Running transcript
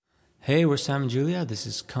Hey, we're Sam and Julia. This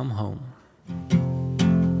is Come Home.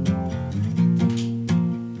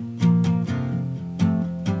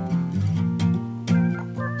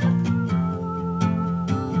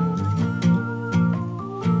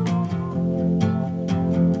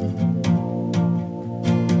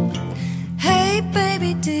 Hey,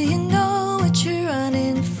 baby, do you know what you're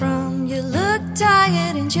running from? You look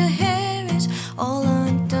tired and your hair is all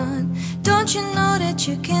undone. Don't you know that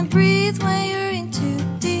you can't breathe when you're in too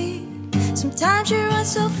deep? Sometimes you run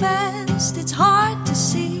so fast, it's hard to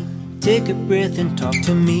see. Take a breath and talk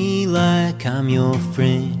to me like I'm your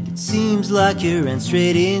friend. It seems like you ran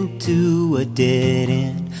straight into a dead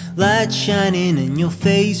end. Light shining in your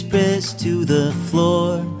face, pressed to the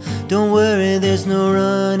floor. Don't worry, there's no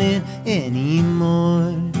running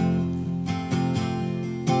anymore.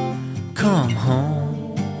 Come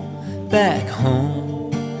home, back home.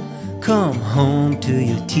 Come home to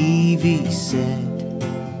your TV set.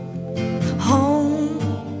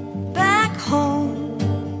 Home, back home.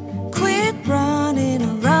 Quit running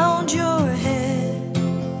around your head.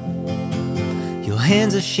 Your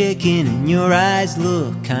hands are shaking and your eyes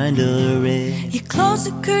look kinda red. You close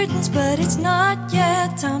the curtains, but it's not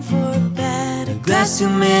yet time for bed. A glass too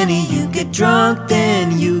many, you get drunk,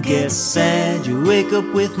 then you get sad. You wake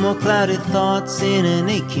up with more clouded thoughts in an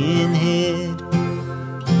aching head.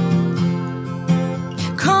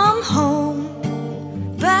 Come home,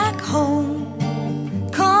 back home.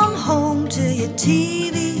 Come home to your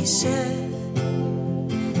TV set.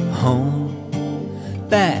 Home,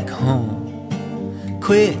 back home.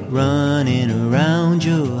 Quit running around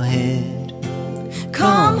your head.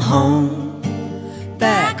 Come home,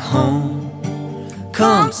 back home.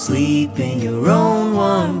 Come sleep in your own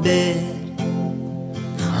warm bed.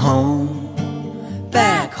 Home,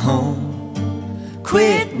 back home.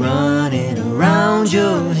 Quit running around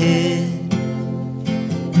your head.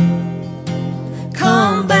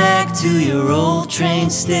 Come back to your old train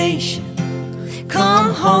station.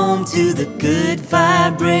 Come home to the good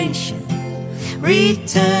vibration.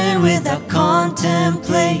 Return without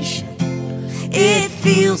contemplation. It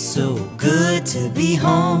feels so good to be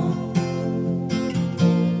home.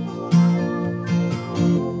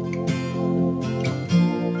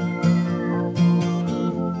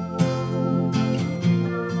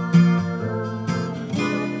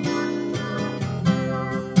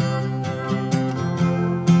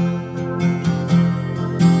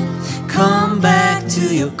 Come back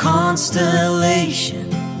to your constellation.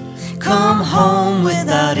 Come home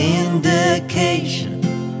without indication.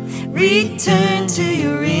 Return to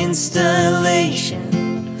your installation.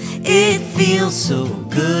 It feels so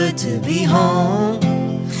good to be home.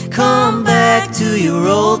 Come back to your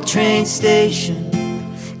old train station.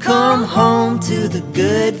 Come home to the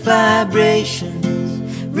good vibrations.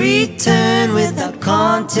 Return without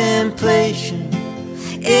contemplation.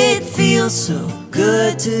 It feels so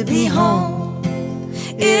good to be home.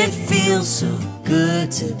 It feels so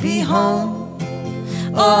good to be home.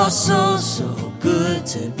 Oh, so good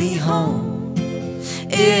to be home.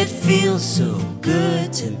 It feels so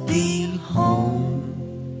good to be home.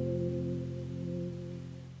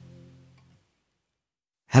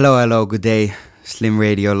 Hello, good day. Slim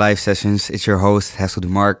Radio live sessions. It's your host, Hessel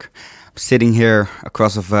Dumark. I'm sitting here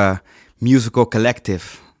across of a musical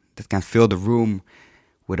collective that can fill the room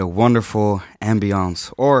with a wonderful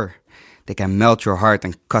ambience, or they can melt your heart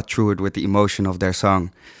and cut through it with the emotion of their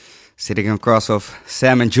song. Sitting across of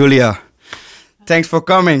Sam and Julia. Thanks for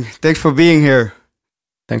coming. Thanks for being here.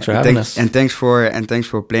 Thanks for having us. And thanks for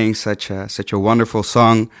playing such a wonderful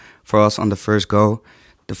song for us on the first go.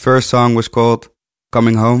 The first song was called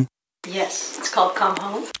Coming Home. Yes, it's called Come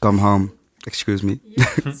Home. Come Home. Excuse me. Yeah,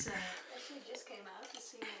 it's actually just came out.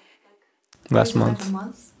 It's Last month. Like a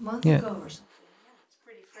month Yeah. ago or something. Yeah, it's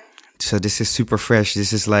pretty fresh. So this is super fresh.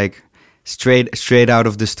 This is like straight out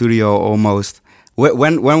of the studio almost.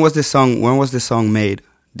 When was this song? When was this song made?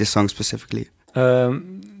 This song specifically.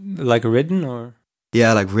 Like written or?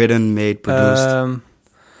 Yeah, like written, made, produced.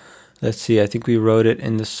 Let's see. I think we wrote it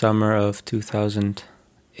in the summer of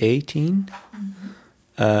 2018.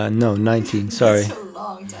 No, 19. Sorry, That's a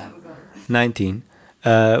long time ago. 19.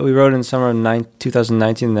 We wrote it in the summer of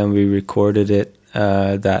 2019. Then we recorded it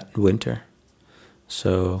that winter.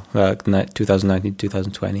 So 2019,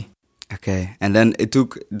 2020. Okay, and then it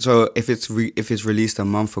took. So if it's released a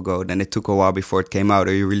month ago, then it took a while before it came out,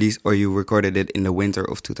 or you recorded it in the winter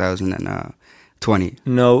of 2020.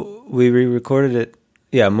 No, we re-recorded it.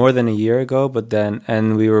 Yeah, more than a year ago. But then,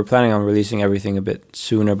 and we were planning on releasing everything a bit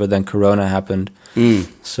sooner. But then Corona happened.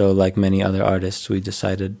 So like many other artists, we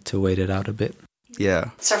decided to wait it out a bit. Yeah.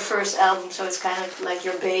 It's our first album, so it's kind of like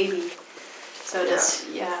your baby. So that's,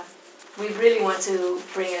 yeah. we really want to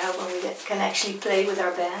bring it out when we can actually play with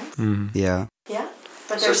our band. Yeah. Yeah,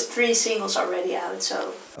 but there's 3 singles already out,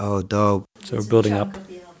 so Oh, dope. So we're building up.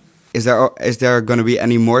 Is there going to be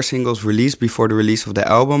any more singles released before the release of the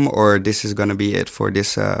album, or this is going to be it for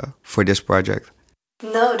this project?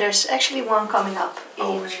 No, there's actually one coming up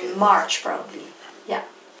in March probably. Yeah.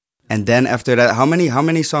 And then after that, how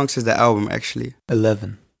many songs is the album actually?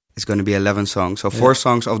 11. It's going to be 11 songs. So 4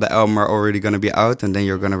 songs of the album are already going to be out, and then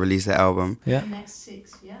you're going to release the album. Yeah, Next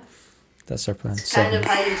 6, yeah. that's our plan. It's kind 7. of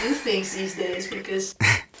how you do things these days because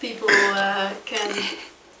people can,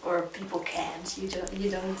 or people can't. You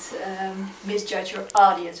don't misjudge your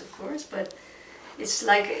audience, of course, but it's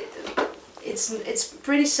like it's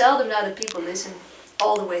pretty seldom now that people listen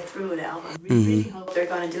all the way through the album. We really hope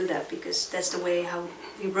they're gonna do that because that's the way how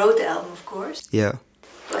we wrote the album, of course. Yeah.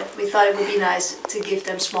 But we thought it would be nice to give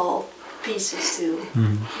them small pieces to,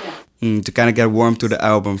 To kind of get warm to the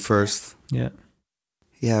album first. Yeah.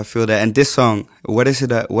 Yeah, I feel that. And this song, what is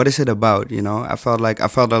it about? You know, I felt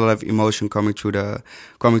a lot of emotion coming through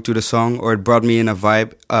the song, or it brought me in a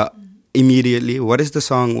vibe immediately. What is the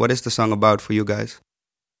song about for you guys?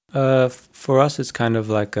 For us, it's kind of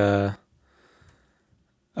like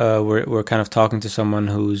we're kind of talking to someone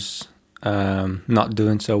who's not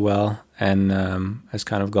doing so well and has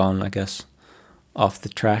kind of gone, I guess, off the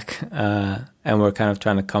track, and we're kind of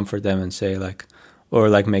trying to comfort them and say or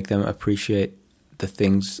make them appreciate the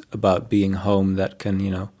things about being home that can,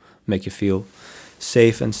 make you feel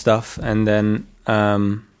safe and stuff. And then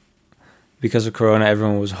because of Corona,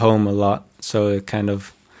 everyone was home a lot, so it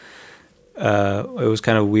was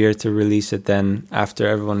kind of weird to release it then after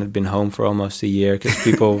everyone had been home for almost a year, because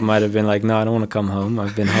people might have been like, no, I don't want to come home,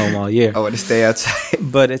 I've been home all year. I want to stay outside.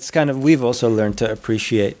 But it's kind of, we've also learned to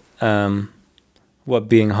appreciate what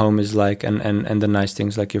being home is like, and the nice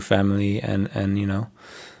things like your family and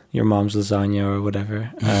your mom's lasagna or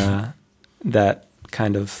whatever, that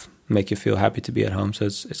kind of make you feel happy to be at home. So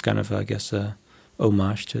it's kind of, I guess, a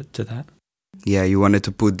homage to that. Yeah, you wanted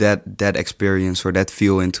to put that experience or that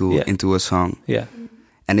feel into a song. Yeah.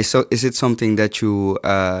 And is it something that you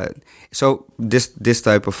so this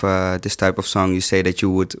type of song, you say that you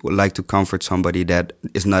would like to comfort somebody that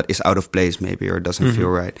is out of place maybe, or doesn't feel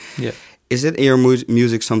right. Yeah. Is it in your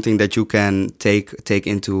music something that you can take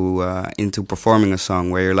into performing a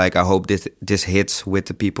song where you're like, I hope this hits with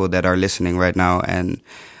the people that are listening right now and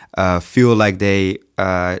feel like they're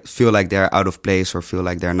out of place, or feel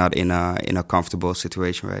like they're not in a comfortable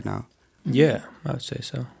situation right now? Yeah, I would say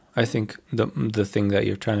so. I think the thing that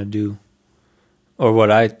you're trying to do, or what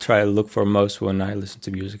I try to look for most when I listen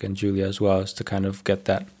to music, and Julia as well, is to kind of get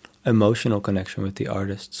that emotional connection with the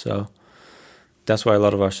artist. So that's why a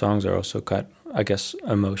lot of our songs are also quite, I guess,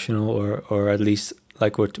 emotional, or at least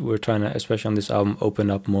like we're trying to, especially on this album,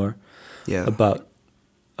 open up more about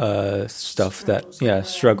stuff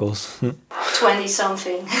struggles 20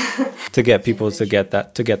 something. to get people to get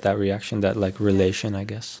that reaction, that like relation, I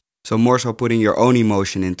guess. So more so putting your own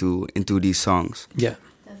emotion into these songs. Yeah,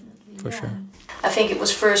 Definitely, for sure. I think it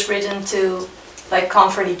was first written to like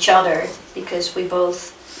comfort each other, because we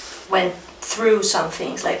both went through some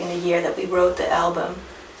things like in the year that we wrote the album,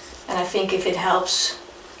 and I think if it helps,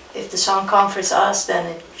 if the song comforts us, then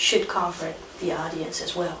it should comfort the audience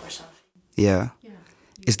as well, or something. Yeah.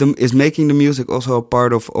 Is making the music also a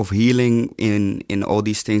part of healing in all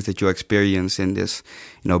these things that you experience in this,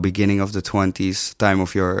 beginning of the 20s, time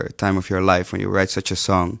of your life when you write such a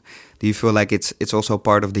song? Do you feel like it's also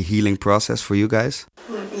part of the healing process for you guys?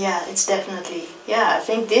 Yeah, it's definitely. Yeah, I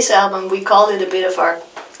think this album, we called it a bit of our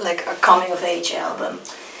coming of age album,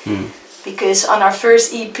 because on our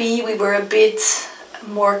first EP we were a bit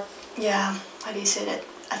more, how do you say that?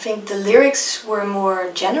 I think the lyrics were more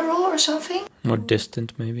general or something. More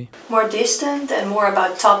distant, maybe. More distant and more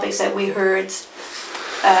about topics that we heard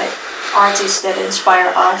artists that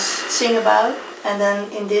inspire us sing about. And then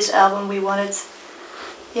in this album we wanted,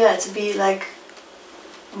 to be like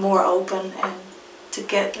more open and to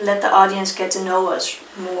let the audience get to know us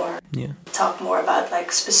more. Yeah. Talk more about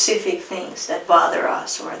like specific things that bother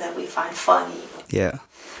us or that we find funny. Yeah.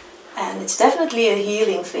 And it's definitely a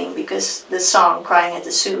healing thing, because the song "Crying at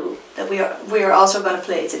the Zoo" that we are also going to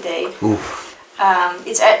play today.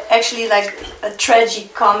 It's actually like a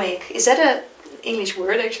tragicomic. Is that an English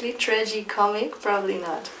word actually? Tragicomic? Probably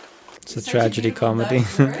not. It's a tragedy comedy.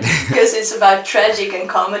 Because it's about tragic and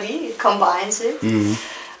comedy. It combines it.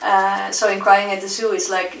 So in "Crying at the Zoo", it's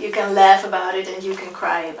like you can laugh about it and you can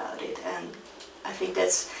cry about it. And I think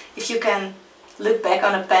that's, if you can look back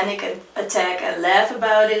on a panic attack and laugh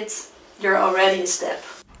about it, you're already a step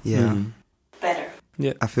Yeah. better.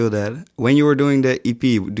 Yeah. I feel that. When you were doing the EP,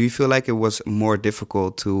 do you feel like it was more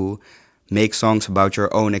difficult to make songs about your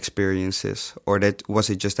own experiences, or that was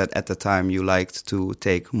it just that at the time you liked to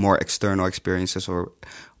take more external experiences or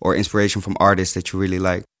inspiration from artists that you really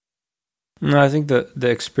like? No, I think the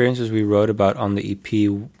experiences we wrote about on the EP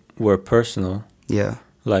were personal. Yeah.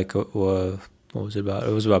 Like, what was it about?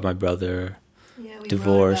 It was about my brother, Yeah, we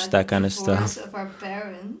divorce, wrote about that the kind of divorce stuff. of our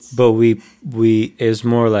parents. But we is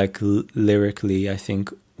more like lyrically. I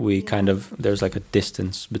think we kind of, there's like a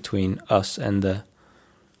distance between us and the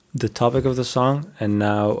topic of the song. And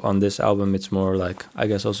now on this album, it's more like, I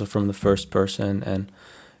guess, also from the first person, and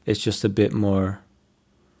it's just a bit more.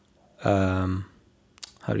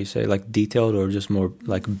 How do you say, like detailed, or just more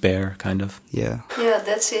like bare kind of? Yeah. Yeah,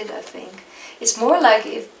 that's it, I think. It's more like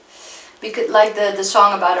if we could, like the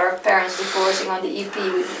song about our parents divorcing on the EP,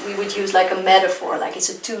 we would use like a metaphor, like it's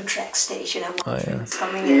a 2-track station and one is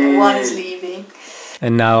coming in and one is leaving.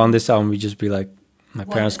 And now on this album, we just be like, my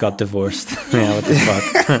What parents the got hell? divorced. Yeah, what the fuck?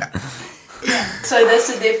 So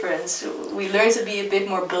that's the difference. We learn to be a bit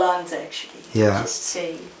more blunt, actually. Yeah. Just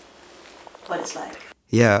say what it's like.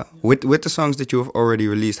 Yeah, with the songs that you have already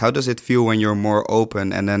released, how does it feel when you're more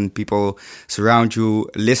open and then people surround you,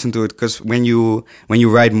 listen to it? Because when you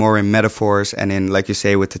write more in metaphors and in, like you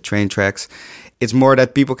say, with the train tracks, it's more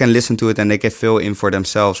that people can listen to it and they can fill in for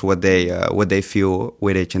themselves what they feel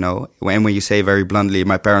with it. You know, when you say very bluntly,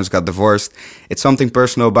 my parents got divorced, it's something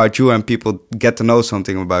personal about you, and people get to know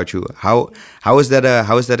something about you. How is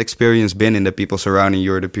that experience been in the people surrounding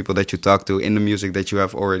you, or the people that you talk to in the music that you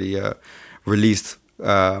have already released?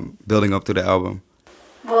 Building up to the album?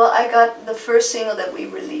 Well, I got the first single that we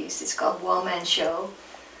released. It's called One Man Show,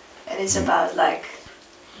 and it's about like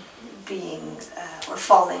being or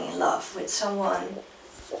falling in love with someone.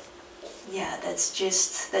 Yeah, that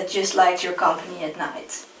just likes your company at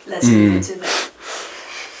night. Let's leave it to that.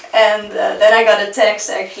 And then I got a text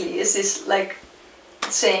actually. Is this like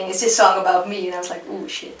saying, "Is this song about me?" And I was like, "Ooh,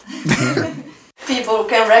 shit." People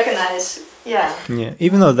can recognize. Yeah. Yeah,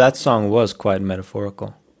 even though that song was quite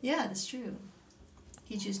metaphorical. Yeah, that's true.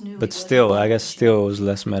 He just knew. But still, I guess still it was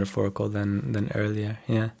less metaphorical than earlier.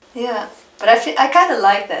 Yeah. Yeah, but I kind of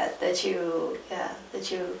like that you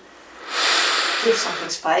give something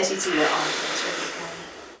spicy to your audience when you can.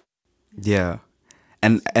 Yeah.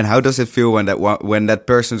 And how does it feel when that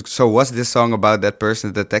person? So was this song about that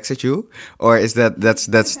person that texted you, or is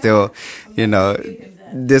that's still, you know,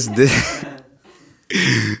 this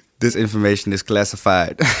this information is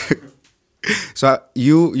classified? So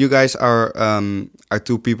you guys are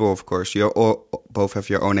two people, of course. You both have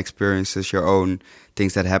your own experiences, your own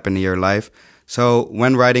things that happen in your life. So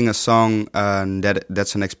when writing a song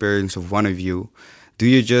that's an experience of one of you, do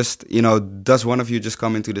you just, does one of you just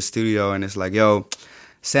come into the studio and it's like, yo,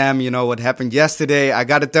 Sam, you know what happened yesterday? I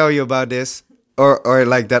got to tell you about this, or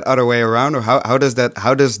like that other way around, or how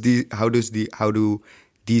do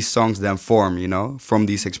these songs then form, from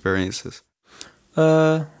these experiences?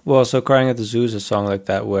 Well, so Crying at the Zoo is a song like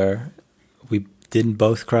that where we didn't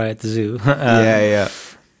both cry at the zoo. Yeah.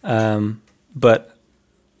 But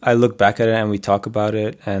I look back at it and we talk about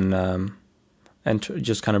it and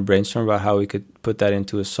just kind of brainstorm about how we could put that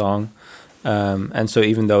into a song. And so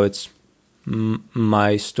even though it's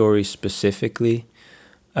my story specifically,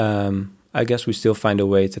 I guess we still find a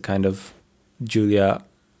way to kind of Julia.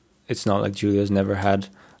 It's not like Julia's never had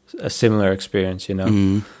a similar experience,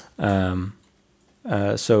 Mm-hmm.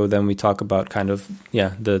 So then we talk about kind of,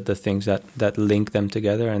 the things that link them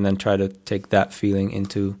together, and then try to take that feeling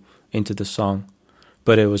into the song.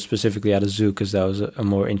 But it was specifically at a zoo because that was a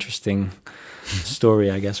more interesting story,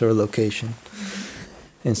 I guess, or a location,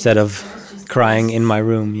 instead of crying in my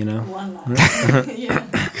room, One line. Yeah.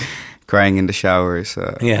 Crying in the shower is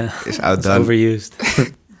outdone. It's overused.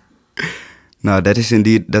 No, that's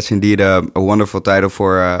indeed a wonderful title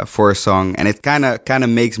for a song, and it kind of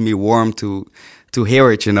makes me warm to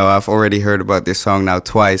hear it. I've already heard about this song now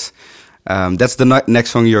twice. That's the next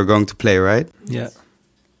song you're going to play, right? Yeah.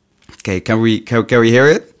 Okay, can we hear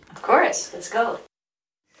it? Of course, let's go.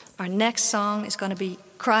 Our next song is going to be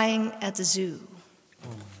Crying at the Zoo.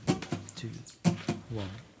 1,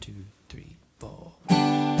 2, 3, 4.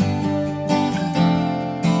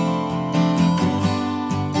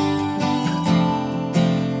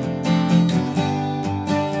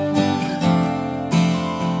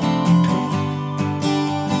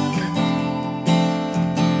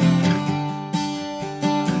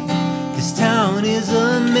 This town is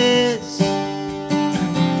a mess.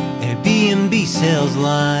 Airbnb sells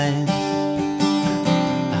lies.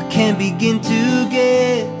 I can't begin to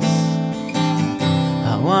guess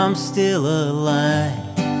how I'm still alive.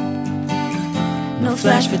 No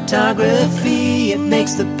flash photography, it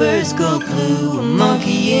makes the birds go blue. A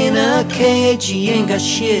monkey in a cage, he ain't got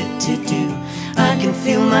shit to do. I can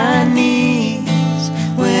feel my knees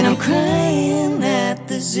when I'm crying at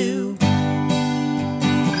the zoo.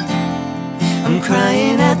 I'm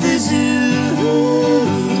crying at the zoo.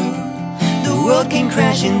 The world came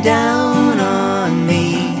crashing down on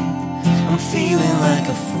me. I'm feeling like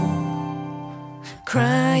a fool,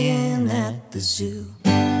 crying at the zoo.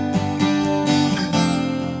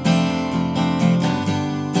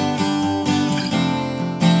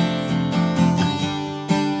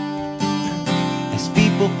 As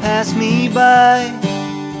people pass me by,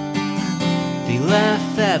 they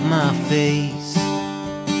laugh at my face.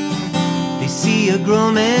 They see a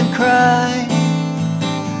grown man cry,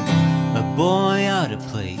 a boy out of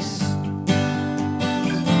place.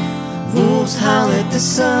 Wolves howl at the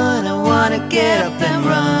sun, I wanna get up and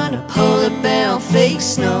run. A polar bear on fake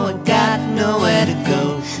snow, I got nowhere to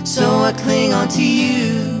go. So I cling on to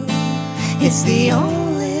you, it's the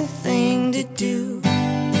only thing to do.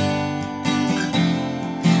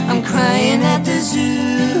 I'm crying at the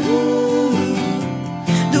zoo.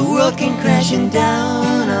 The world came crashing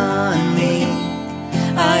down on me.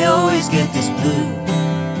 I always get this blue,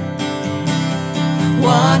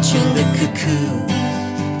 watching the cuckoo.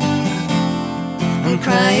 I'm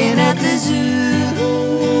crying at the zoo.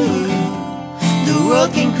 The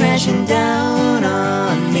world came crashing down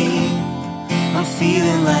on me. I'm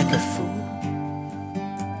feeling like a fool.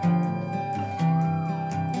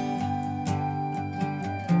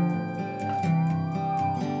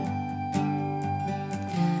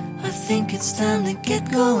 I think it's time to get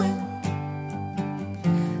going.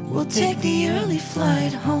 We'll take the early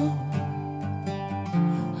flight home.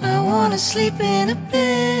 I wanna sleep in a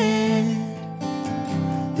bed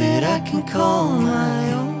that I can call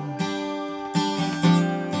my own.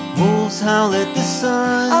 Wolves howl at the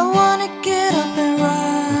sun, I wanna get up and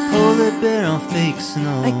ride. polar bear on fake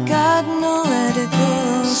snow. I got nowhere to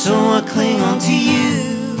go, So I cling on to you.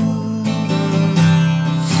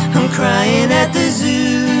 I'm crying at the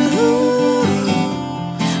zoo.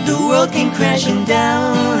 The world came crashing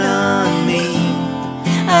down on me.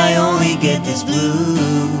 I only get this blue,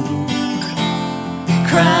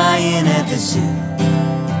 crying at the zoo.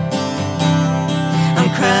 I'm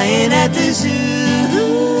crying at the zoo.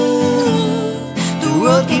 The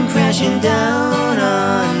world came crashing down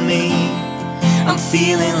on me. I'm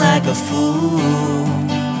feeling like a fool.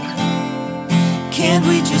 Can't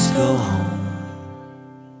we just go home?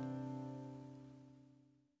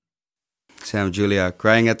 Sam Julia,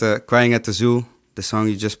 crying at the zoo, the song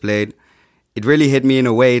you just played. It really hit me in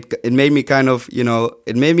a way. It made me kind of,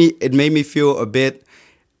 it made me feel a bit,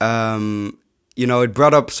 it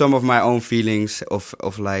brought up some of my own feelings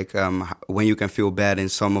of like when you can feel bad in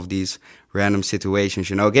some of these random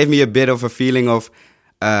situations. It gave me a bit of a feeling of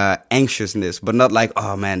anxiousness, but not like,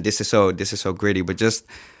 oh man, this is so gritty, but just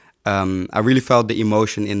I really felt the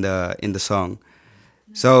emotion in the song.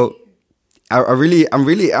 So I'm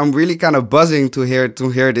really kind of buzzing to hear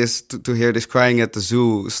this crying at the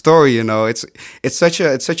zoo story. It's such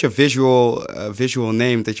a visual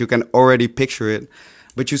name that you can already picture it.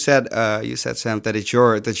 But you said Sam, that it's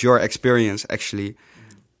your experience actually.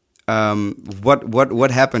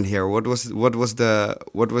 What happened here? What was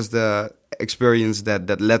the experience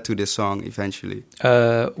that led to this song eventually?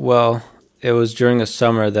 Well, it was during a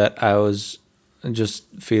summer that I was just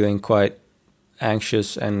feeling quite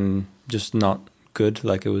anxious and just not good.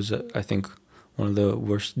 Like it was, I think, one of the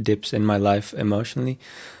worst dips in my life emotionally.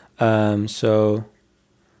 But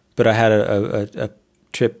I had a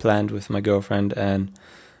trip planned with my girlfriend, and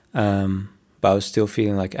but I was still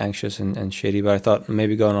feeling like anxious and shitty. But I thought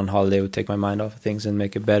maybe going on holiday would take my mind off of things and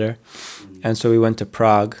make it better. And so we went to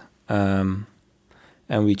Prague, and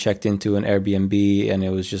we checked into an Airbnb, and it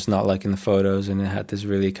was just not like in the photos, and it had this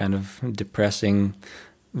really kind of depressing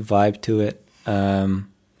vibe to it.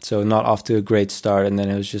 So not off to a great start, and then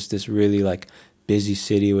it was just this really like busy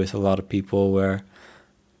city with a lot of people, where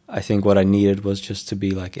I think what I needed was just to be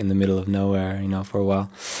like in the middle of nowhere, for a while.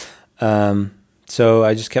 So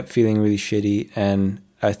I just kept feeling really shitty, and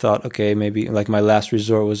I thought, okay, maybe like my last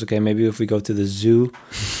resort was, okay, maybe if we go to the zoo,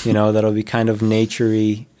 that'll be kind of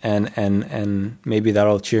naturey, and maybe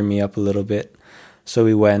that'll cheer me up a little bit. So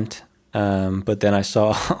we went, but then I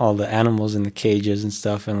saw all the animals in the cages and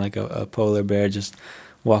stuff, and like a polar bear just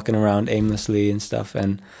walking around aimlessly and stuff,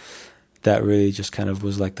 and that really just kind of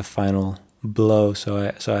was like the final blow. So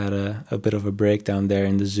I had a bit of a breakdown there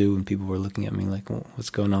in the zoo, and people were looking at me like,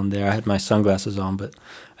 what's going on there? I had my sunglasses on, but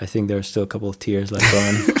I think there were still a couple of tears like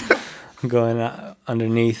going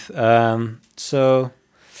underneath. So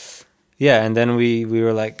Yeah, and then we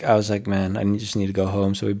were like, I was like, man, I just need to go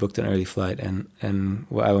home. So we booked an early flight, and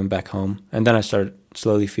I went back home, and then I started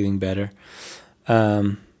slowly feeling better,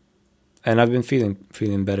 and I've been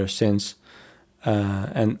feeling better since.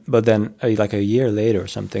 But then like a year later or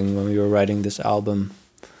something, when we were writing this album,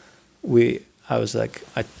 I was like,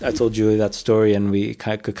 I told Julie that story, and we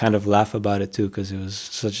could kind of laugh about it too, because it was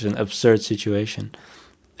such an absurd situation,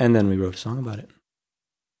 and then we wrote a song about it.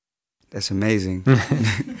 That's amazing.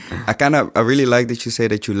 I really like that you say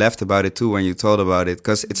that you laughed about it too when you told about it,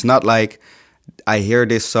 because it's not like I hear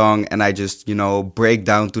this song and I just, break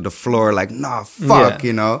down to the floor like, nah, fuck,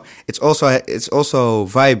 It's also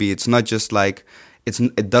vibey. It's not just like,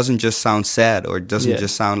 it doesn't just sound sad, or it doesn't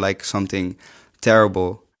just sound like something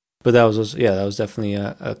terrible. But that was also, that was definitely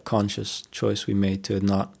a conscious choice we made to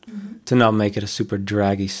not make it a super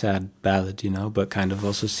draggy, sad ballad, but kind of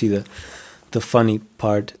also see the funny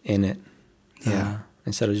part in it,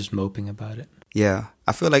 instead of just moping about it. Yeah,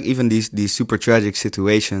 I feel like even these super tragic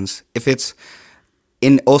situations, if it's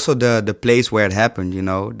in also the place where it happened,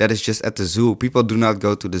 that is just at the zoo. People do not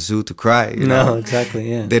go to the zoo to cry. No,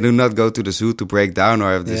 exactly, yeah. They do not go to the zoo to break down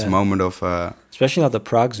or have this moment of... Especially not the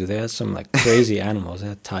Prague Zoo. They had some like crazy animals. They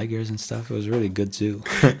had tigers and stuff. It was a really good zoo.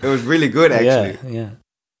 It was really good, actually. Yeah.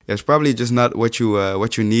 It's probably just not what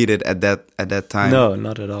you needed at that time. No,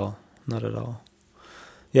 not at all. Not at all.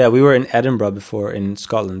 Yeah, we were in Edinburgh before, in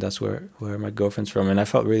Scotland. That's where my girlfriend's from, and I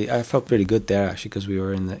felt pretty good there actually, because we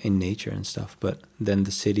were in nature and stuff. But then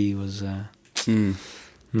the city was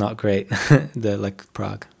not great, like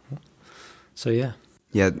Prague. So yeah.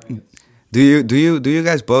 Yeah. Do you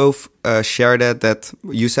guys both share that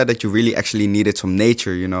you said that you really actually needed some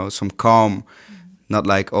nature, some calm, not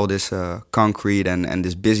like all this concrete and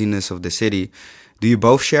this busyness of the city. Do you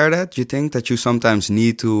both share that? Do you think that you sometimes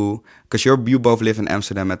need to, because you both live in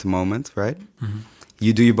Amsterdam at the moment, right?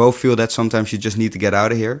 Mm-hmm. Do you both feel that sometimes you just need to get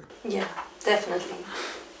out of here? Yeah, definitely.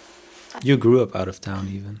 You grew up out of town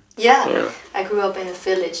even. Yeah, I grew up in a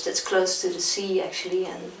village that's close to the sea actually,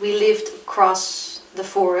 and we lived across the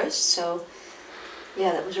forest, so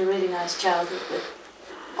yeah, that was a really nice childhood, but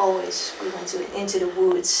always we went into the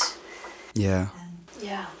woods. Yeah. And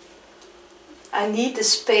yeah. I need the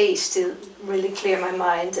space to really clear my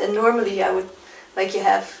mind, and normally I would, like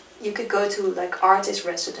you could go to like artist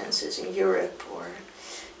residences in Europe or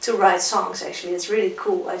to write songs actually. It's really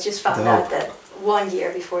cool. I just found out that 1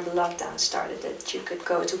 year before the lockdown started that you could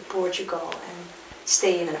go to Portugal and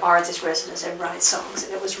stay in an artist residence and write songs,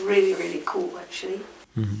 and it was really, really cool actually.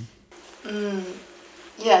 Mm-hmm.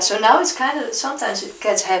 Yeah, so now it's kind of, sometimes it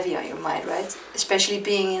gets heavy on your mind, right? Especially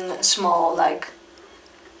being in a small, like,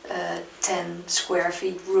 10 square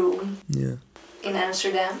feet room in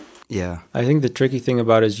Amsterdam. Yeah. I think the tricky thing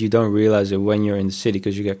about it is you don't realize it when you're in the city,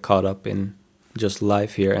 because you get caught up in just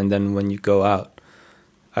life here. And then when you go out,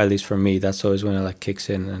 at least for me, that's always when it like kicks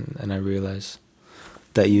in, and I realize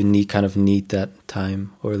that you need that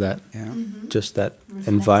time, or that just that reflective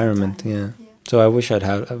environment. Yeah. So I wish we'd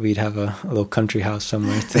have a little country house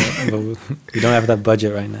somewhere, but we don't have that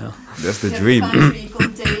budget right now. That's the dream. Country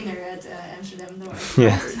container at Amsterdam North.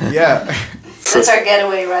 Yeah. Yeah. That's our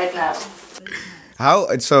getaway right now. How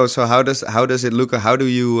does it look? How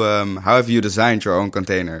have you designed your own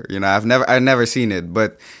container? I've never seen it,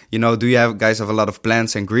 but do you guys have a lot of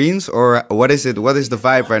plants and greens, or what is it? What is the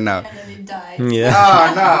vibe right now? And then it died. Yeah.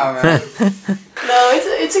 Oh no, man. No,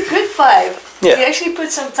 it's a good vibe. Yeah. We actually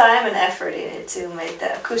put some time and effort in it to make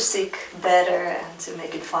the acoustic better and to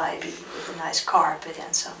make it vibey with a nice carpet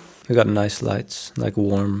and some. We got nice lights, like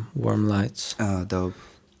warm lights. Oh, dope.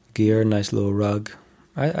 Gear, nice little rug.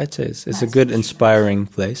 I'd say it's a good, inspiring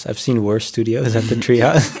place. I've seen worse studios at the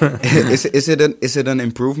Treehouse. Is it an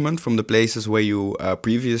improvement from the places where you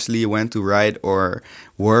previously went to write or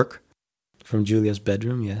work? From Julia's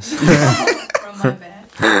bedroom, yes. From my bed.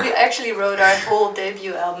 We actually wrote our whole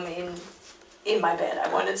debut album in my bed.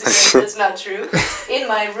 I wanted to say that's not true. In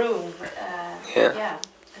my room. Yeah.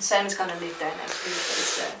 And Sam is gonna live there next week,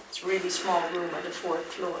 but it's a really small room on the 4th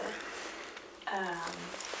floor.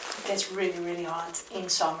 It gets really, really hot in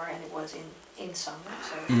summer, and it was in summer.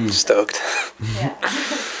 So Stoked. Yeah.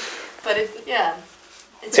 But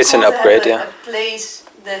it's cool an upgrade, to have a place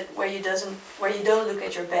where you don't look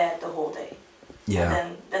at your bed the whole day. Yeah. And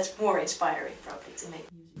then that's more inspiring probably to make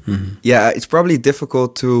music. Mm-hmm. Yeah, it's probably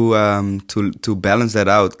difficult to balance that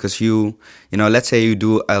out, because let's say you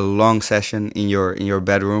do a long session in your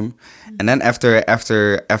bedroom, and then after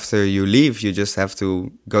you leave, you just have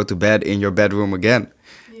to go to bed in your bedroom again,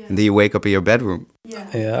 and then you wake up in your bedroom.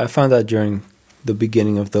 Yeah, I found that during the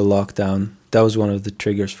beginning of the lockdown, that was one of the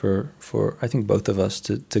triggers for I think both of us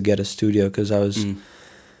to get a studio, because I was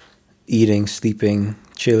eating, sleeping,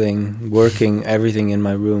 chilling, working, everything in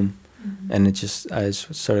my room. And I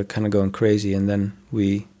started kind of going crazy. And then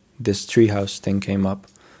this treehouse thing came up.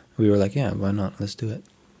 We were like, yeah, why not? Let's do it.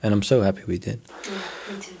 And I'm so happy we did. Yeah,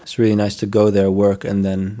 me too. It's really nice to go there, work, and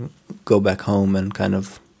then go back home and kind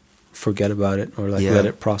of forget about it, or like let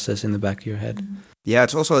it process in the back of your head. Yeah,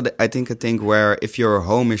 it's also, I think, a thing where if your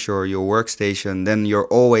home is your workstation, then you're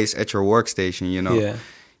always at your workstation, you know. Yeah.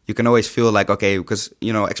 You can always feel like, okay, because,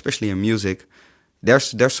 you know, especially in music,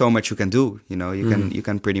 there's so much you can do, you know. You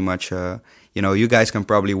can pretty much, you know, you guys can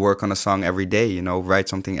probably work on a song every day, you know, write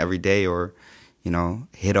something every day, or, you know,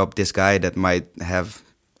 hit up this guy that might have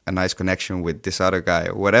a nice connection with this other guy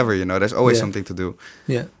or whatever, you know. There's always something to do.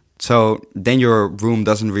 Yeah. So then your room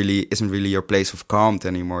isn't really your place of calm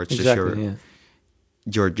anymore. It's just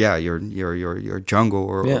your jungle,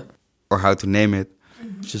 or how to name it.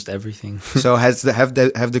 Just everything. So have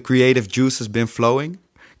the creative juices been flowing?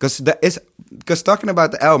 Because talking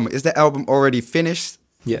about the album, is the album already finished?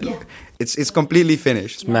 Yeah. It's completely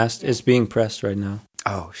finished. It's being pressed right now.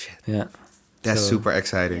 Oh shit. Yeah. That's super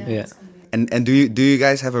exciting. Yeah. And do you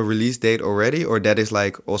guys have a release date already, or that is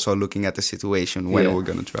like also looking at the situation when we're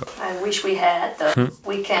gonna drop? I wish we had, though.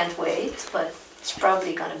 We can't wait, but it's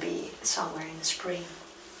probably gonna be somewhere in the spring.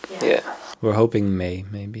 Yeah. We're hoping May,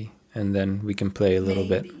 maybe, and then we can play a little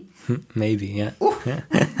bit. Maybe, yeah.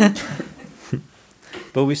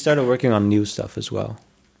 But we started working on new stuff as well.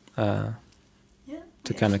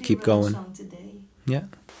 To kind of keep going. Yeah.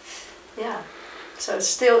 Yeah. So it's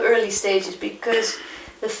still early stages, because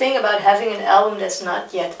the thing about having an album that's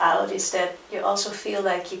not yet out is that you also feel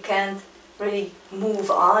like you can't really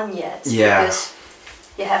move on yet. Yeah. Because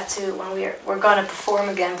you have to, when we're gonna perform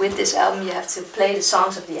again with this album, you have to play the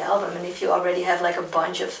songs of the album. And if you already have like a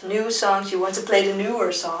bunch of new songs, you want to play the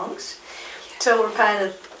newer songs. So we're kind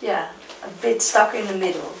of, a bit stuck in the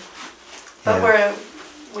middle. But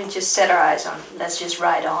we just set our eyes on, let's just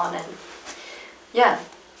ride on and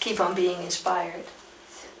keep on being inspired.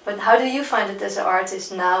 But how do you find it as an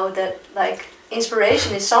artist now that, like,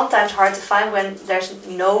 inspiration is sometimes hard to find when there's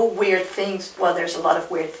no weird things? Well, there's a lot of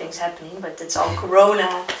weird things happening, but it's all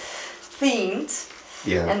Corona themed.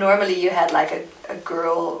 Yeah. And normally you had like a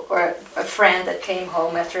girl or a friend that came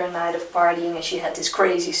home after a night of partying and she had this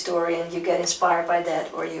crazy story and you get inspired by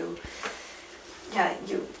that, or you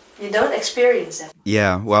don't experience that.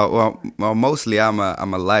 Yeah, well, mostly I'm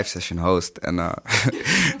a live session host, and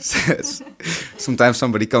sometimes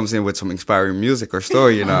somebody comes in with some inspiring music or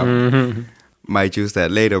story, you know. Might use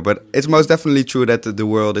that later, but it's most definitely true that the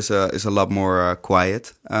world is a lot more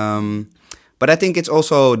quiet. But I think that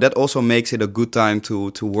also makes it a good time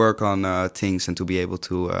to work on things and to be able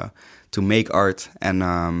to make art.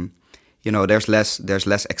 And you know, there's less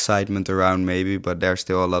excitement around maybe, but there's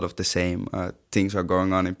still a lot of the same things are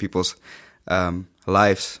going on in people's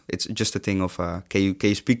lives. It's just a thing of can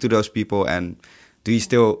you speak to those people, and do you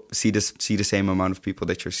still see the same amount of people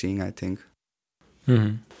that you're seeing? I think.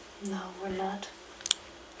 Mm-hmm. No, we're not.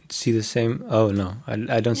 See the same? Oh no,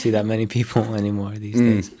 I don't see that many people anymore these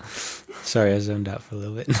days. Sorry, I zoned out for a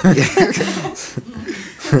little bit.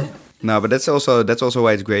 No, but that's also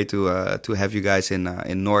why it's great to have you guys in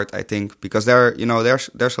Noord, I think, because there's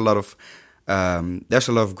a lot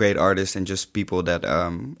of great artists and just people that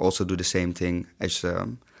also do the same thing as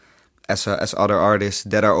other artists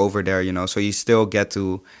that are over there, you know. So you still get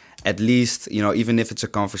to, at least, you know, even if it's a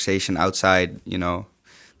conversation outside, you know,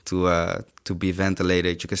 to be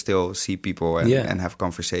ventilated, you can still see people and have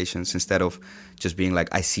conversations instead of just being like,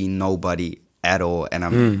 I see nobody at all and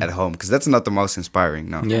I'm at home, because that's not the most inspiring.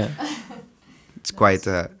 No. Yeah. It's quite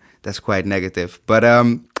that's quite negative. But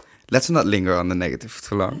let's not linger on the negative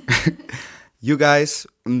too long. You guys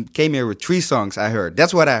came here with 3 songs, I heard.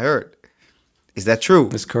 That's what I heard. Is that true?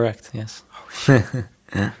 That's correct, yes.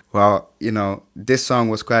 Well, you know, this song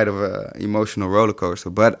was quite of an emotional roller coaster,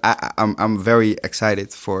 but I'm very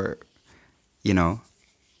excited for, you know,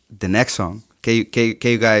 the next song. Can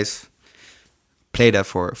you guys play that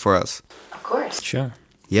for us? Of course. Sure.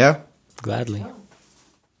 Yeah? Gladly.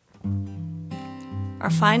 Our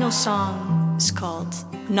final song is called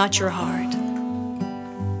Not Your Heart.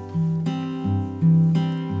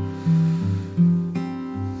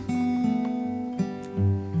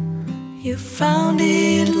 You found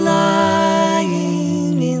it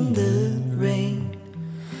lying in the rain.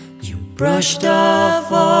 You brushed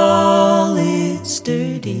off all its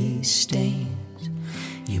dirty stains.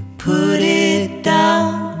 You put it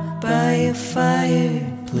down by a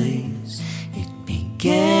fireplace. It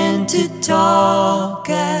began to talk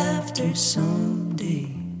after some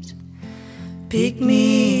days. Pick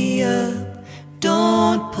me up,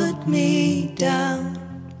 don't put me down.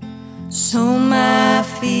 so my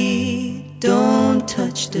feet don't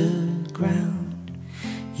touch the ground.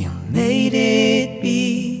 You made it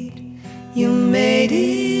beat, you made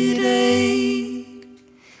it ache.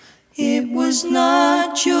 It was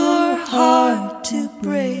not your heart to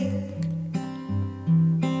break.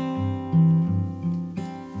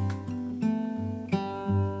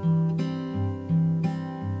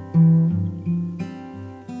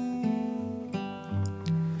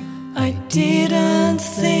 I didn't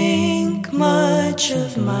think much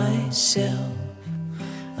of myself,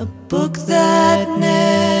 a book that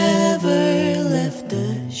never left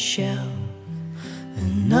the shelf.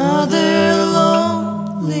 Another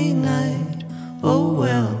lonely night, oh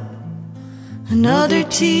well. Another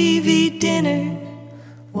TV dinner,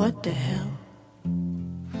 what the hell.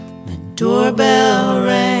 The doorbell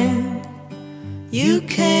rang, you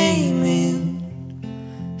came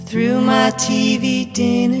in threw my TV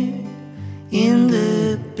dinner in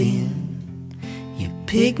the bin. You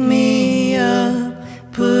picked me up,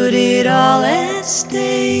 put it all at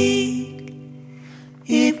stake.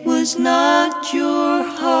 It was not your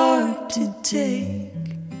heart to take.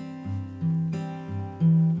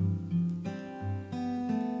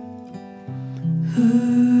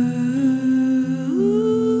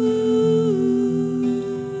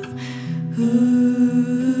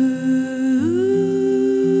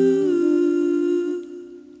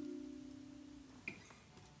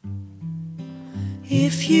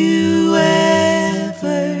 If you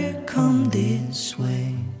ever come this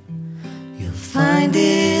way, you'll find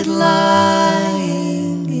it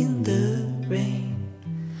lying in the rain.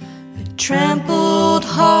 A trampled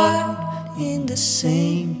heart in the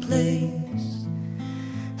same place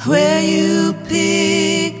where you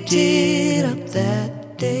picked it up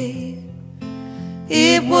that day.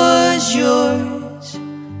 It was yours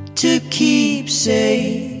to keep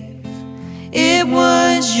safe. It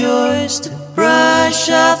was yours to brush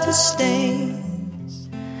off the stains.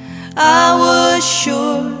 I was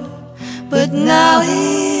sure, but now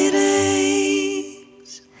it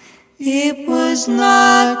aches. It was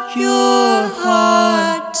not your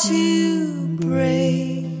heart to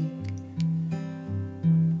break.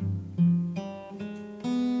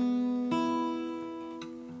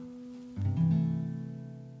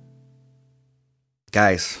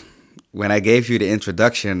 Guys, when I gave you the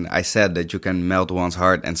introduction, I said that you can melt one's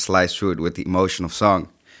heart and slice through it with the emotion of song.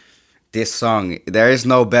 This song, there is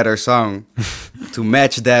no better song to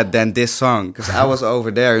match that than this song. Because I was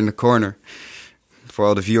over there in the corner. For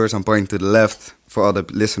all the viewers, I'm pointing to the left. For all the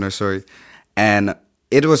listeners, sorry. And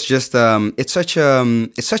it was just, it's such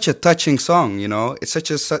a touching song, you know. It's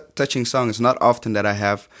such a touching song. It's not often that I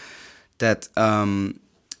have that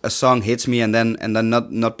a song hits me and then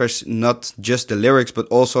not just the lyrics, but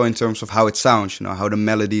also in terms of how it sounds, you know, how the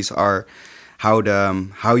melodies are, how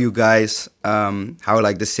you guys, how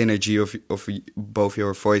like the synergy of both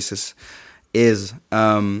your voices is.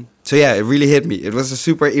 So yeah, it really hit me. It was a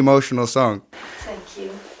super emotional song. Thank you.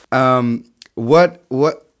 What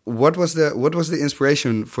was the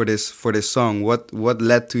inspiration for this song? What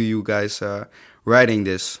led to you guys writing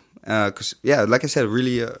this? 'Cause yeah, like I said,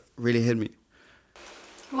 really hit me.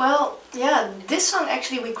 Well, yeah, this song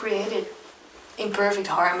actually we created in perfect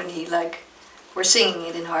harmony. Like, we're singing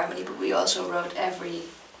it in harmony, but we also wrote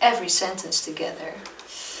every sentence together.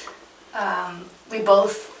 We've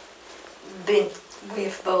both been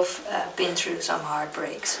through some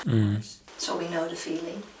heartbreaks, so we know the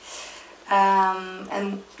feeling.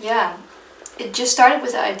 And yeah, it just started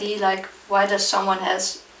with the idea like, why does someone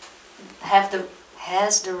has the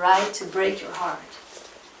right to break your heart?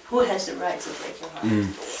 Who has the right to break your heart?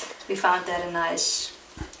 We found that a nice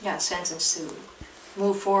sentence to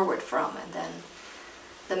move forward from, and then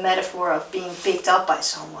the metaphor of being picked up by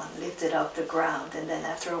someone, lifted up the ground, and then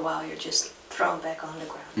after a while you're just thrown back on the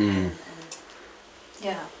ground. And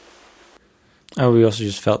yeah. And we also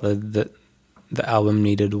just felt that the album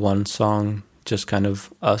needed one song, just kind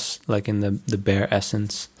of us, like in the bare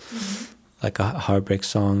essence, like a heartbreak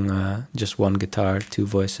song, just one guitar, two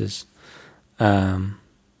voices.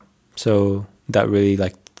 So that really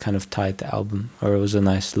like kind of tied the album, or it was a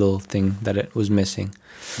nice little thing that it was missing.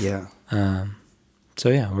 Yeah. So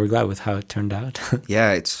yeah, we're glad with how it turned out.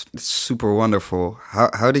 Yeah, it's super wonderful.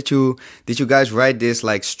 How did you guys write this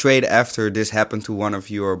like straight after this happened to one of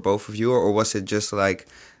you or both of you, or was it just like,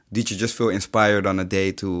 did you just feel inspired on a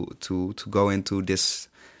day to go into this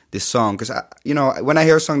song? Because you know, when I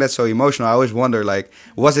hear a song that's so emotional, I always wonder like,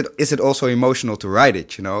 is it also emotional to write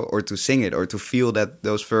it, you know, or to sing it, or to feel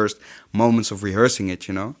those first moments of rehearsing it,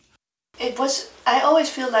 you know? It was. I always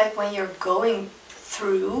feel like when you're going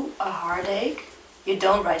through a heartache, you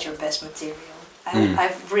don't write your best material.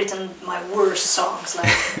 I've written my worst songs,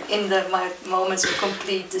 like in my moments of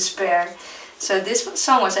complete despair. So this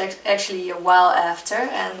song was actually a while after,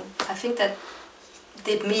 and I think that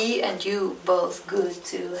did me and you both good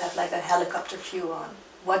to have like a helicopter view on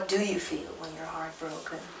what do you feel when you're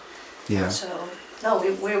heartbroken. Yeah. So no,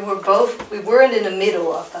 we weren't in the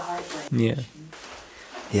middle of the heartbreak. Yeah.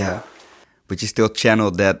 Yeah. But you still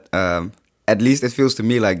channeled that. At least it feels to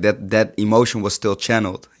me like that emotion was still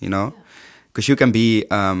channeled, you know. Because you can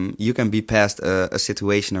be past a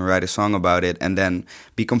situation and write a song about it, and then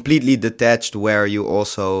be completely detached, where you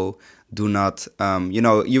also do not,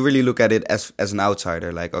 you really look at it as an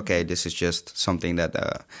outsider, like, okay, this is just something that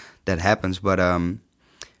happens. But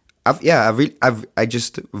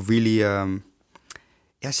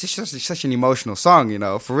it's just such an emotional song, you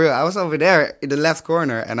know, for real. I was over there in the left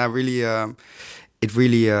corner, and I really, it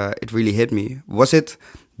really hit me. Was it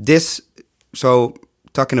this? So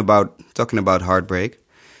talking about heartbreak,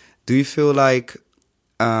 do you feel like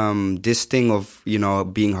this thing of, you know,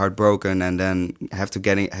 being heartbroken and then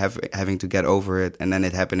having to get over it and then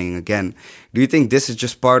it happening again, do you think this is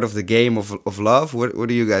just part of the game of love? What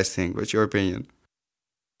do you guys think? What's your opinion?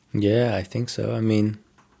 Yeah, I think so. I mean,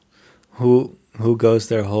 who goes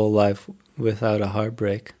their whole life without a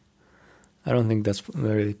heartbreak? I don't think that's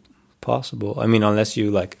really possible. I mean, unless you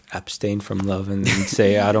like abstain from love and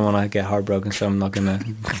say, I don't want to get heartbroken, so I'm not gonna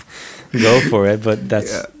go for it. But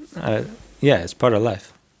that's it's part of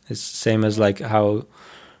life. It's the same as like how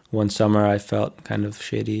one summer I felt kind of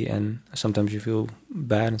shitty, and sometimes you feel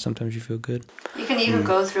bad and sometimes you feel good. You can even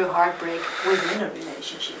go through heartbreak within a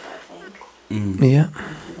relationship, I think. Yeah,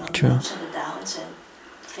 true. The ups and the downs, and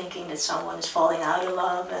thinking that someone is falling out of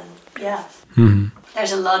love, and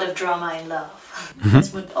there's a lot of drama in love.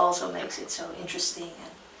 That's what also makes it so interesting,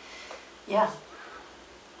 and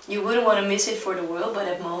you wouldn't want to miss it for the world, but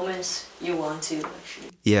at moments you want to, actually.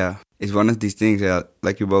 Yeah, it's one of these things that,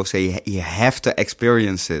 like you both say, you have to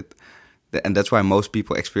experience it, and that's why most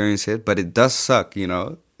people experience it. But it does suck, you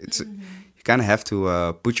know. It's you kind of have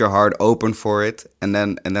to put your heart open for it, and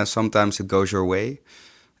then sometimes it goes your way,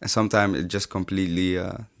 and sometimes it just completely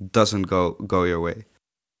doesn't go your way.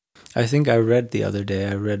 I think I read the other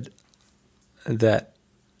day. That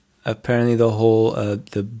apparently the whole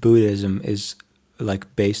the Buddhism is like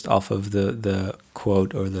based off of the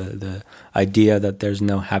quote or the idea that there's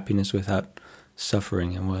no happiness without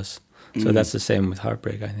suffering, and was so that's the same with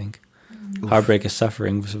heartbreak. I think heartbreak is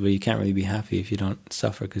suffering, but you can't really be happy if you don't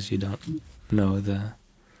suffer, because you don't know the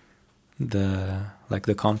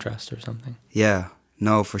contrast or something. Yeah.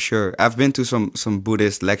 No, for sure. I've been to some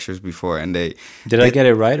Buddhist lectures before, and I get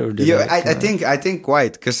it right, or did I think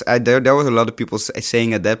quite, because there was a lot of people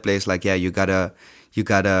saying at that place, like, yeah, you gotta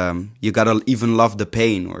even love the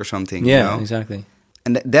pain or something. Yeah, you know? Exactly.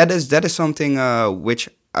 And that is something which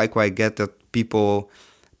I quite get, that people,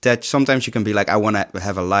 that sometimes you can be like, I want to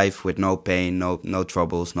have a life with no pain, no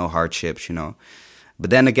troubles, no hardships, you know. But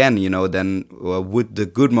then again, you know, would the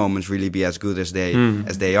good moments really be as good as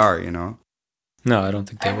they are, you know? No, I don't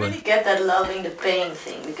think they would. I really get that loving the pain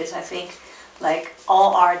thing, because I think like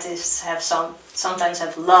all artists have sometimes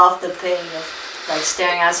have loved the pain of like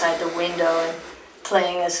staring outside the window and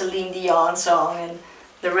playing a Celine Dion song and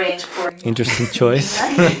the rain's pouring. Interesting choice.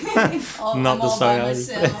 Not the song I was.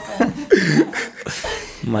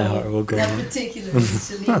 My heart will go on. Not particularly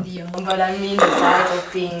Celine Dion, but I mean the vibe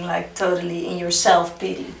of being like totally in your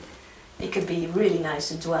self-pity. It could be really nice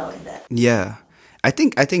to dwell in that. Yeah. I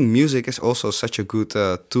think music is also such a good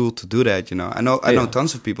tool to do that, you know. I know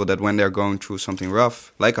tons of people that when they're going through something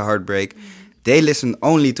rough, like a heartbreak, they listen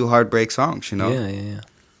only to heartbreak songs, you know. Yeah.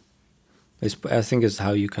 I think it's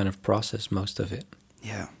how you kind of process most of it.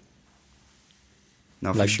 Yeah.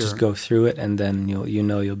 No, like for sure. Just go through it, and then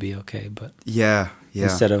you'll be okay. But yeah.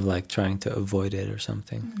 Instead of like trying to avoid it or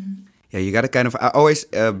something. Yeah, you got to kind of. I always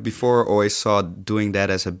always saw doing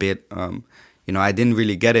that as a bit. You know, I didn't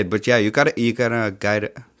really get it, but yeah, you gotta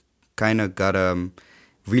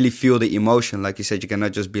really feel the emotion. Like you said, you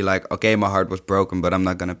cannot just be like, okay, my heart was broken, but I'm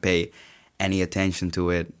not gonna pay any attention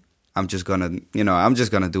to it. I'm just gonna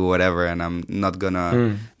do whatever, and I'm not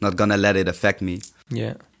gonna let it affect me.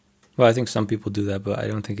 Yeah. Well, I think some people do that, but I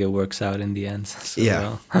don't think it works out in the end. So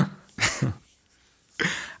well.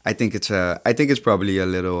 I think it's probably a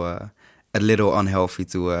little unhealthy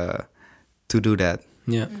to do that.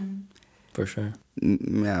 Yeah. For sure.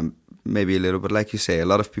 Yeah, maybe a little, but like you say, a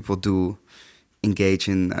lot of people do engage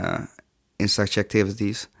in such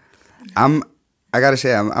activities. I gotta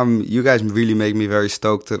say, you guys really make me very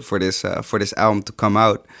stoked for this album to come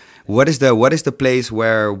out. What is the place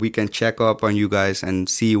where we can check up on you guys and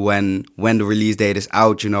see when the release date is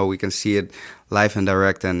out? We can see it live and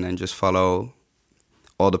direct and just follow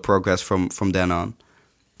all the progress from then on.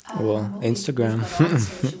 Well, Instagram. We've got all the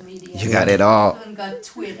social media. You got it all. We haven't got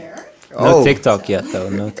Twitter. No TikTok yet, though.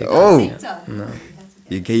 No TikTok. Oh. yet. TikTok. No.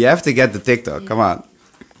 You have to get the TikTok. Come on.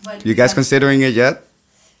 But You guys considering it yet?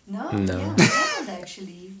 No. No. Yeah, we haven't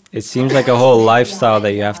actually. It seems like a whole lifestyle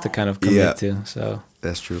that you have to kind of commit Yeah. to. So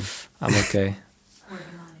That's true. I'm okay.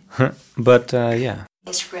 Working on it. But yeah.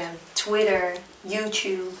 Instagram, Twitter,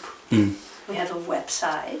 YouTube. Mm. We have a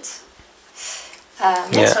website.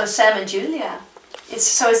 Yeah. So Sam and Julia.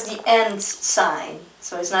 It's the and sign.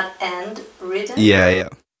 So it's not and written. Yeah.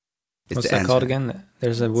 It's What's the that called answer. again?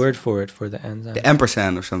 There's a word for it, for the end. The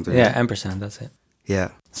ampersand or something. Yeah, ampersand, that's it. Yeah.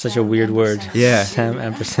 Such a weird word. Yeah. Sam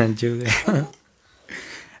ampersand Julia.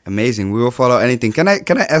 Amazing. We will follow anything. Can I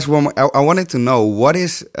ask one more? I wanted to know what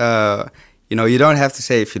is you don't have to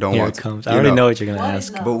say if you don't Here want it comes. to. I already know what you're gonna What is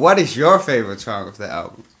ask. love? But what is your favorite song of the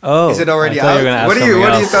album? Oh, Is it already I thought out? you were gonna ask What do you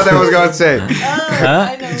something else. thought I was going to say?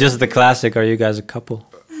 Huh? Just the classic. Are you guys a couple?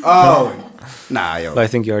 Oh. Nah, yo. Well, I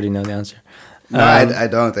think you already know the answer. No, I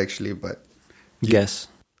don't actually, but Guess.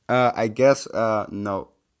 I guess no.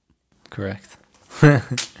 Correct.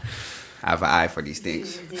 I have an eye for these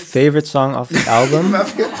things. Favorite song off the album?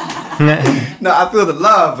 No, I feel the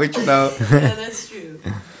love, but Yeah, that's true.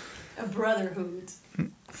 A brotherhood.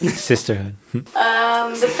 Sisterhood.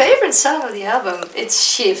 The favorite song of the album, it's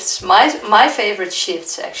Shifts. My favorite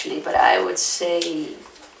Shifts actually, but I would say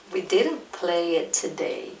we didn't play it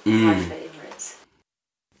today. My favorite.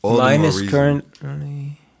 all the Mine more is reason.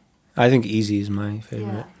 currently... I think Easy is my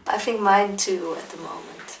favorite. Yeah, I think mine too at the moment.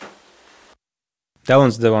 That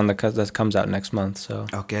one's the one that comes out next month, so...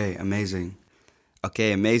 Okay, amazing.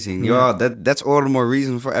 Yeah, Yeah. that's all the more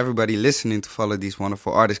reason for everybody listening to follow these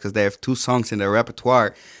wonderful artists, because they have 2 songs in their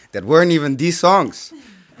repertoire that weren't even these songs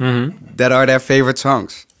that are their favorite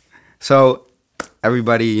songs. So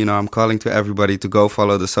everybody, I'm calling to everybody to go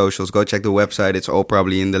follow the socials, go check the website. It's all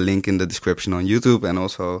probably in the link in the description on YouTube, and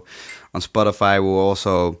also on Spotify. We'll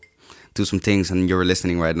also do some things, and you're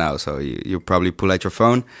listening right now, so you probably pull out your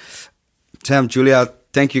phone. Sam, Julia,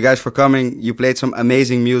 thank you guys for coming. You played some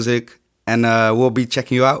amazing music, and we'll be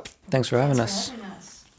checking you out. Thanks for having us.